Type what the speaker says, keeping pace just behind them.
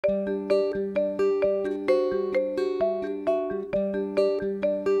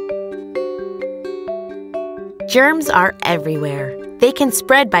Germs are everywhere. They can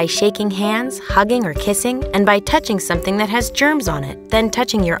spread by shaking hands, hugging or kissing, and by touching something that has germs on it, then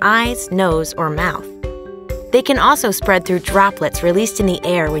touching your eyes, nose, or mouth. They can also spread through droplets released in the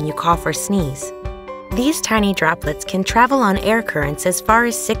air when you cough or sneeze. These tiny droplets can travel on air currents as far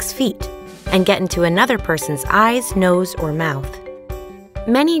as 6 feet and get into another person's eyes, nose, or mouth.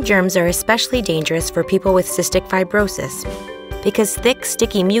 Many germs are especially dangerous for people with cystic fibrosis because thick,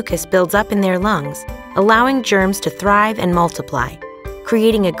 sticky mucus builds up in their lungs, allowing germs to thrive and multiply,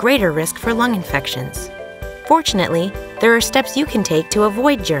 creating a greater risk for lung infections. Fortunately, there are steps you can take to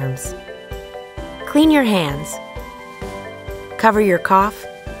avoid germs. Clean your hands. Cover your cough.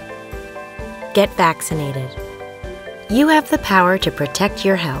 Get vaccinated. You have the power to protect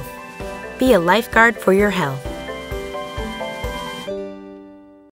your health. Be a lifeguard for your health.